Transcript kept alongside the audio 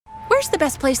Where's the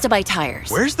best place to buy tires?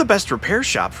 Where's the best repair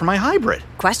shop for my hybrid?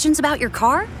 Questions about your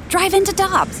car? Drive into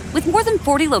Dobbs. With more than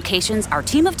 40 locations, our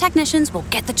team of technicians will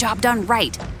get the job done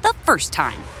right the first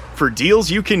time. For deals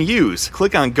you can use,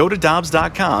 click on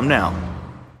GoToDobbs.com now.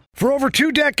 For over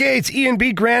 2 decades,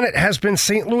 E&B Granite has been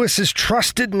St. Louis's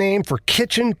trusted name for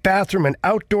kitchen, bathroom, and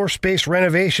outdoor space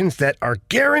renovations that are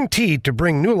guaranteed to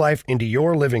bring new life into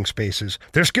your living spaces.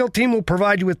 Their skilled team will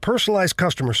provide you with personalized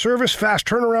customer service, fast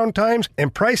turnaround times,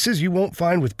 and prices you won't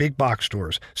find with big box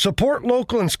stores. Support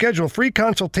local and schedule a free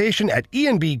consultation at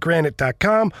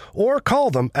enbgranite.com or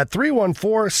call them at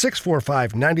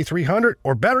 314-645-9300,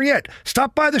 or better yet,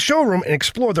 stop by the showroom and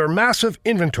explore their massive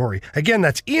inventory. Again,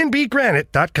 that's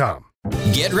enbgranite.com.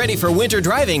 Get ready for winter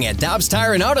driving at Dobbs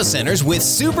Tire and Auto Centers with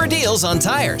super deals on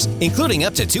tires, including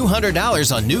up to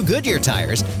 $200 on new Goodyear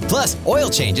tires, plus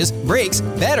oil changes, brakes,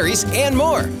 batteries, and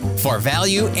more. For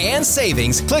value and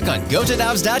savings, click on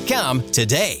GoToDobbs.com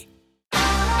today.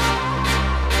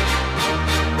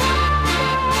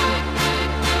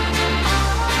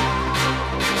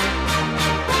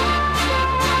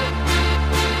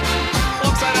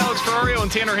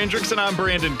 And Tanner Hendrickson, I'm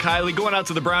Brandon Kiley, going out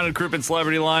to the Brown & Crouppen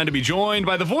Celebrity Line to be joined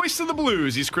by the voice of the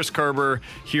Blues. He's Chris Kerber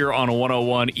here on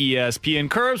 101 ESPN.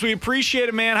 Curbs, we appreciate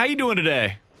it, man. How you doing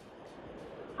today?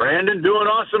 Brandon, doing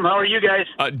awesome. How are you guys?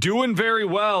 Doing very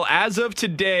well. As of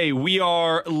today, we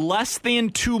are less than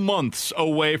 2 months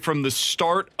away from the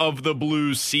start of the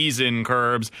Blues season,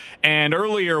 Curbs. And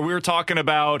earlier, we were talking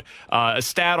about a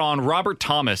stat on Robert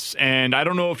Thomas. And I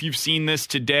don't know if you've seen this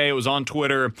today. It was on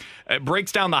Twitter. It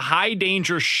breaks down the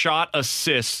high-danger shot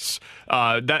assists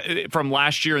from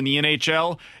last year in the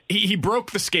NHL. He broke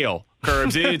the scale.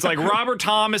 Curbs. It's like Robert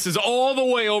Thomas is all the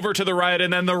way over to the right,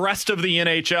 and then the rest of the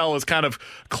NHL is kind of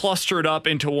clustered up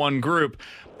into one group.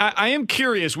 I am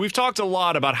curious. We've talked a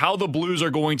lot about how the Blues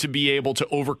are going to be able to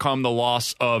overcome the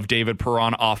loss of David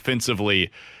Perron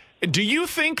offensively. Do you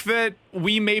think that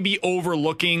we may be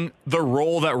overlooking the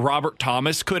role that Robert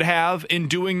Thomas could have in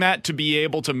doing that, to be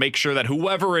able to make sure that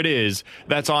whoever it is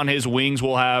that's on his wings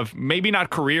will have maybe not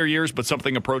career years, but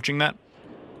something approaching that?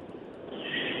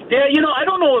 Yeah, I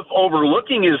don't know if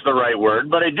overlooking is the right word,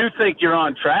 but I do think you're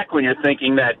on track when you're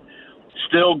thinking that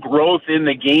still growth in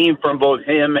the game from both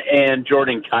him and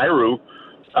Jordan Kyrou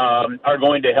are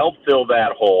going to help fill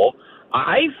that hole.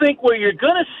 I think where you're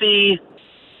going to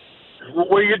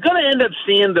end up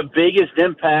seeing the biggest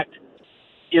impact,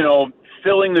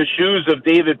 filling the shoes of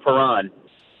David Perron,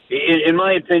 in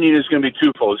my opinion, is going to be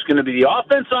twofold. It's going to be the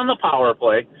offense on the power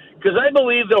play, because I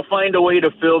believe they'll find a way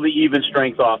to fill the even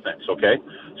strength offense, okay?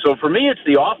 So for me, it's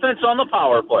the offense on the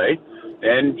power play,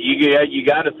 and you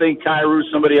got to think Kyrou,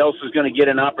 somebody else is going to get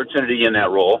an opportunity in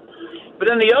that role. But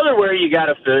then the other where you got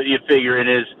to figure it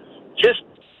is just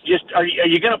are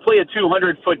you going to play a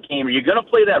 200-foot game? Are you going to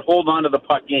play that hold on to the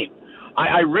puck game?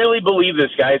 I really believe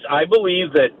this, guys. I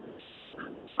believe that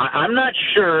I'm not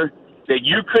sure that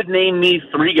you could name me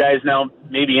 3 guys. Now,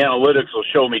 maybe analytics will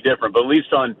show me different, but at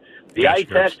least on the eye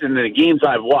test and the games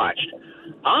I've watched,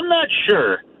 I'm not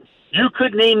sure you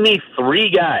could name me 3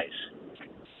 guys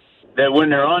that when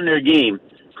they're on their game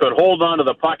could hold on to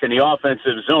the puck in the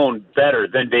offensive zone better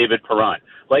than David Perron.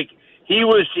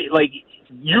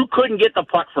 You couldn't get the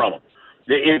puck from him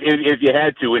if you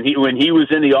had to when he was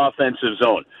in the offensive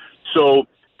zone. So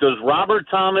does Robert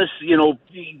Thomas,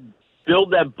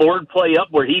 build that board play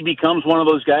up where he becomes one of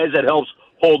those guys that helps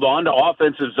hold on to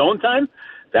offensive zone time?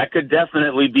 That could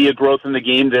definitely be a growth in the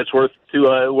game that's worth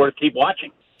keep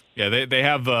watching. Yeah, they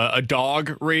have a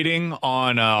dog rating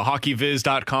on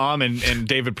hockeyviz.com, and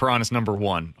David Perron is number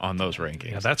 1 on those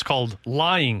rankings. Yeah, that's called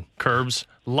lying, Curbs.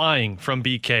 Lying from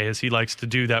BK, as he likes to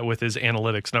do that with his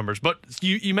analytics numbers. But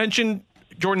you mentioned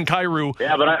Jordan Kyrou.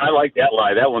 Yeah, but I like that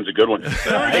lie. That one's a good one.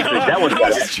 That one's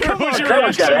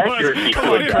got accuracy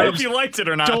to it, guys. If you liked it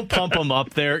or not. Don't pump him up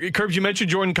there. Curbs, you mentioned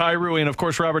Jordan Kyrou and, of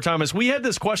course, Robert Thomas. We had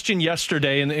this question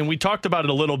yesterday, and we talked about it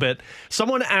a little bit.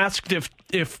 Someone asked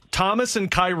if Thomas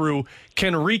and Kyrou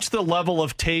can reach the level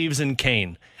of Taves and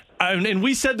Kane. And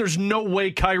we said there's no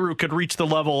way Kyrou could reach the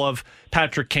level of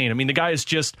Patrick Kane. I mean, the guy is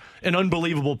just an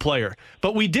unbelievable player.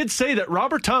 But we did say that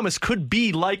Robert Thomas could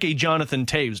be like a Jonathan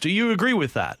Taves. Do you agree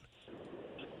with that?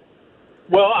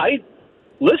 Well,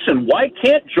 listen, why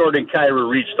can't Jordan Kyrou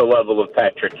reach the level of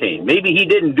Patrick Kane? Maybe he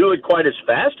didn't do it quite as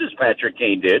fast as Patrick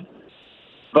Kane did.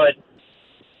 But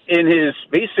in his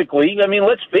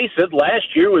let's face it,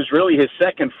 last year was really his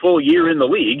second full year in the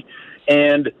league.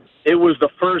 And it was the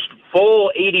first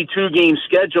full 82-game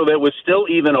schedule that was still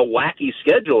even a wacky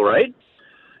schedule, right?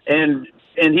 And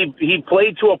he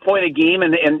played to a point a game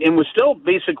and was still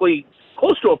basically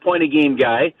close to a point a game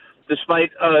guy, despite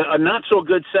a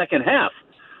not-so-good second half.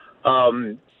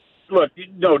 Look,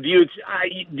 no,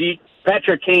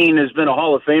 Patrick Kane has been a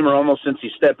Hall of Famer almost since he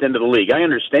stepped into the league. I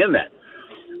understand that.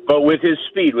 But with his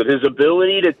speed, with his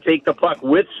ability to take the puck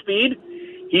with speed,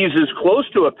 he's as close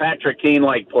to a Patrick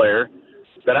Kane-like player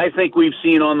that I think we've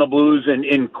seen on the Blues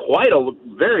in quite a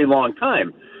very long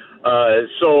time.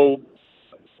 So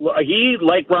he,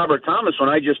 like Robert Thomas, when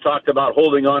I just talked about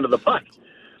holding on to the puck,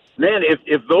 man,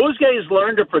 if those guys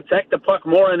learn to protect the puck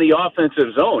more in the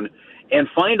offensive zone and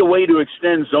find a way to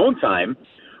extend zone time,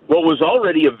 what was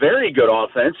already a very good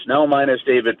offense, now minus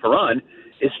David Perron,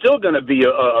 is still going to be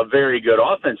a very good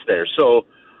offense there. So,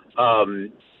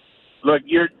 look,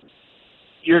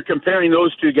 you're comparing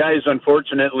those two guys,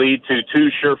 unfortunately, to two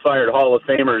surefire Hall of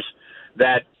Famers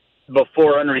that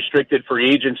before unrestricted free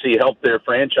agency helped their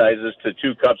franchises to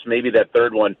 2 cups. Maybe that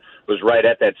third one was right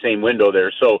at that same window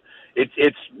there. So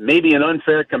it's maybe an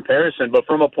unfair comparison, but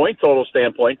from a point total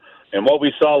standpoint and what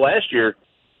we saw last year,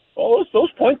 well,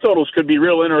 those point totals could be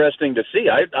real interesting to see.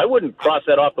 I wouldn't cross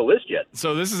that off the list yet.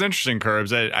 So this is interesting,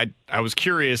 Curbs. I was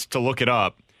curious to look it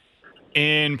up.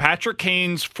 In Patrick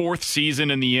Kane's 4th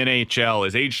season in the NHL,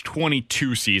 his age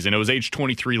 22 season, it was age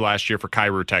 23 last year for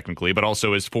Kyrou technically, but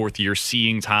also his 4th year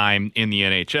seeing time in the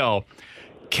NHL.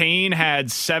 Kane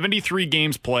had 73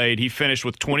 games played. He finished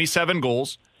with 27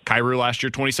 goals. Kyrou last year,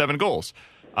 27 goals.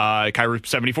 Kyrou,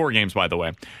 74 games, by the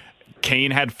way.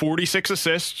 Kane had 46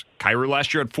 assists. Kyrou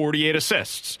last year had 48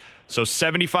 assists. So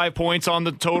 75 points on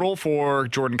the total for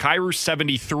Jordan Kyrou,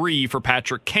 73 for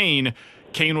Patrick Kane.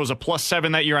 Kane was a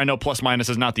 +7 that year. I know plus minus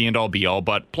is not the end-all be-all,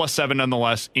 but +7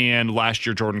 nonetheless. And last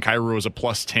year, Jordan Kyrou was a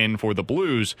 +10 for the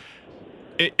Blues.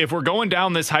 If we're going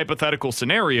down this hypothetical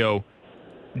scenario,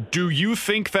 do you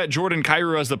think that Jordan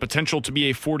Kyrou has the potential to be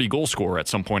a 40-goal scorer at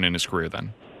some point in his career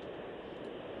then?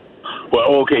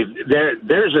 Well, okay,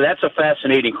 that's a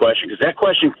fascinating question, because that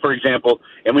question, for example,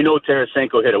 and we know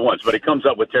Tarasenko hit it once, but it comes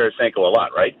up with Tarasenko a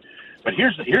lot, right? But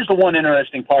here's the one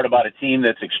interesting part about a team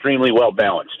that's extremely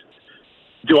well-balanced.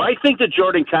 Do I think that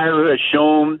Jordan Kyrou has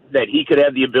shown that he could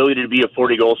have the ability to be a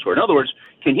 40-goal scorer? In other words,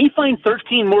 can he find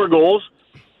 13 more goals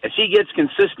as he gets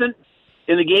consistent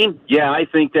in the game? Yeah, I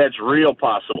think that's real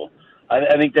possible.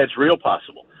 I think that's real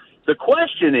possible. The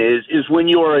question is when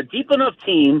you are a deep enough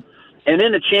team and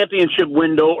in a championship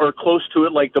window or close to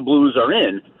it like the Blues are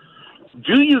in,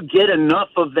 do you get enough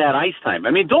of that ice time?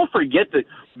 I mean, don't forget that.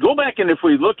 Go back and if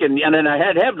we look, and then I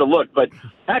have to look, but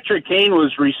Patrick Kane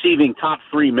was receiving top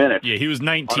 3 minutes. Yeah, he was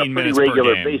 19 minutes per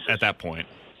game basis at that point.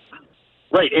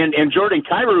 Right, and Jordan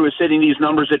Kyrou is hitting these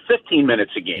numbers at 15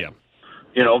 minutes a game.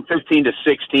 Yeah. 15 to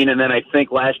 16, and then I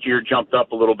think last year jumped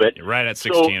up a little bit. You're right at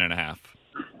 16 and a half.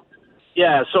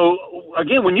 Yeah, so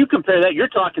again, when you compare that, you're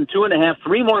talking 2.5,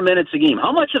 3 more minutes a game.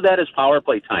 How much of that is power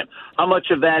play time? How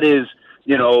much of that is,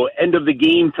 end of the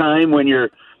game time when you're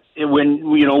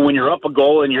up a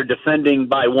goal and you're defending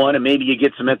by 1 and maybe you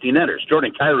get some empty netters?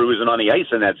 Jordan Kyrou isn't on the ice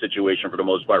in that situation for the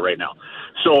most part right now.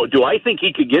 So do I think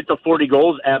he could get to 40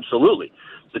 goals? Absolutely.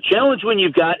 The challenge when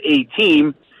you've got a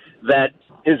team that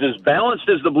is as balanced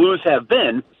as the Blues have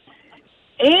been,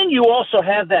 and you also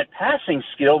have that passing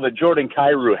skill that Jordan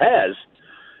Kyrou has,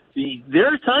 there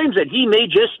are times that he may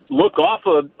just look off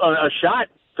a shot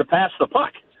to pass the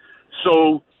puck.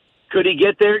 So could he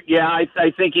get there? Yeah,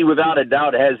 I think he without a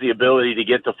doubt has the ability to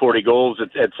get to 40 goals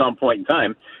at some point in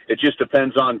time. It just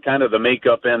depends on kind of the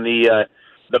makeup and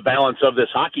the balance of this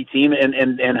hockey team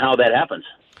and how that happens.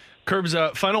 Curbs,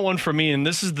 final one for me, and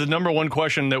this is the number one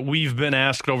question that we've been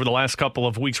asked over the last couple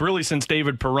of weeks, really since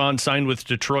David Perron signed with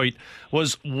Detroit,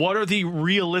 was what are the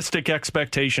realistic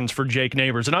expectations for Jake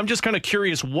Neighbors? And I'm just kind of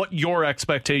curious what your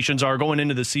expectations are going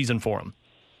into the season for him.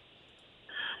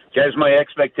 Guys, my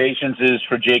expectations is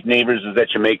for Jake Neighbors is that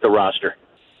you make the roster.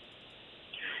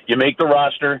 You make the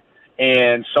roster,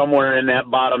 and somewhere in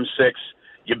that bottom 6,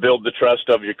 you build the trust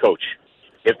of your coach.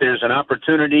 If there's an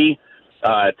opportunity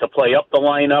to play up the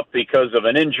lineup because of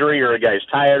an injury or a guy's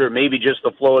tired or maybe just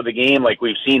the flow of the game like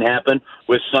we've seen happen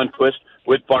with Sundqvist,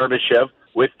 with Barbashev,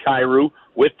 with Kyrou,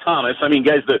 with Thomas. I mean,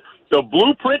 guys, the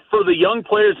blueprint for the young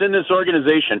players in this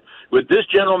organization with this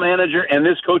general manager and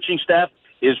this coaching staff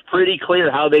is pretty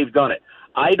clear how they've done it.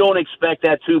 I don't expect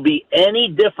that to be any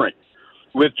different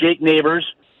with Jake Neighbors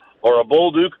or a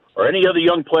Bolduc or any other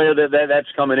young player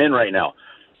that's coming in right now.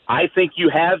 I think you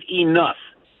have enough.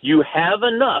 You have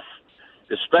enough,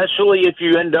 especially if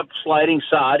you end up sliding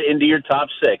Saad into your top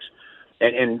 6,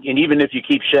 and even if you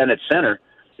keep Shen at center,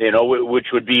 which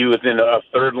would be within a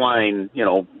third line,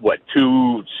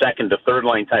 2 second to third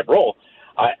line type role.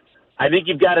 I think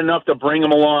you've got enough to bring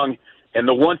them along. And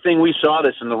the one thing we saw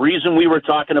this, and the reason we were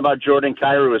talking about Jordan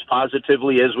Kyrou as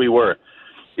positively as we were,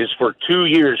 is for 2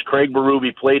 years, Craig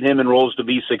Berube played him in roles to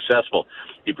be successful.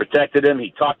 He protected him.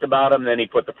 He talked about him. Then he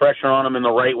put the pressure on him in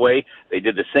the right way. They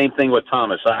did the same thing with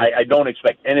Thomas. I don't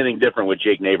expect anything different with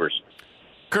Jake Neighbors.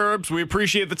 Curbs, we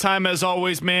appreciate the time as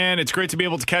always, man. It's great to be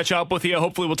able to catch up with you.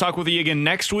 Hopefully we'll talk with you again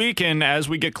next week. And as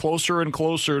we get closer and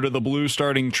closer to the Blues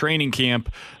starting training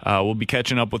camp, we'll be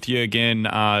catching up with you again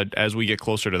as we get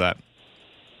closer to that.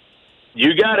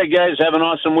 You got it, guys. Have an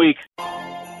awesome week.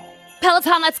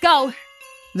 Peloton, let's go.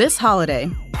 This holiday,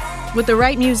 with the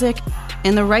right music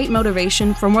and the right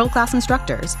motivation from world-class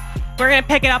instructors, We're going to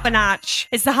pick it up a notch.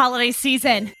 It's the holiday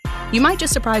season. you might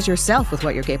just surprise yourself with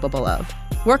what you're capable of.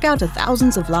 Work out to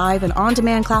thousands of live and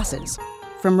on-demand classes,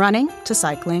 from running to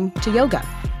cycling to yoga.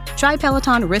 Try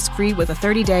Peloton risk-free with a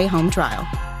 30-day home trial.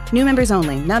 New members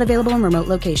only, not available in remote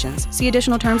locations. See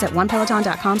additional terms at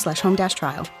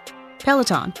onepeloton.com/home-trial.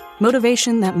 Peloton,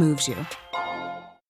 motivation that moves you.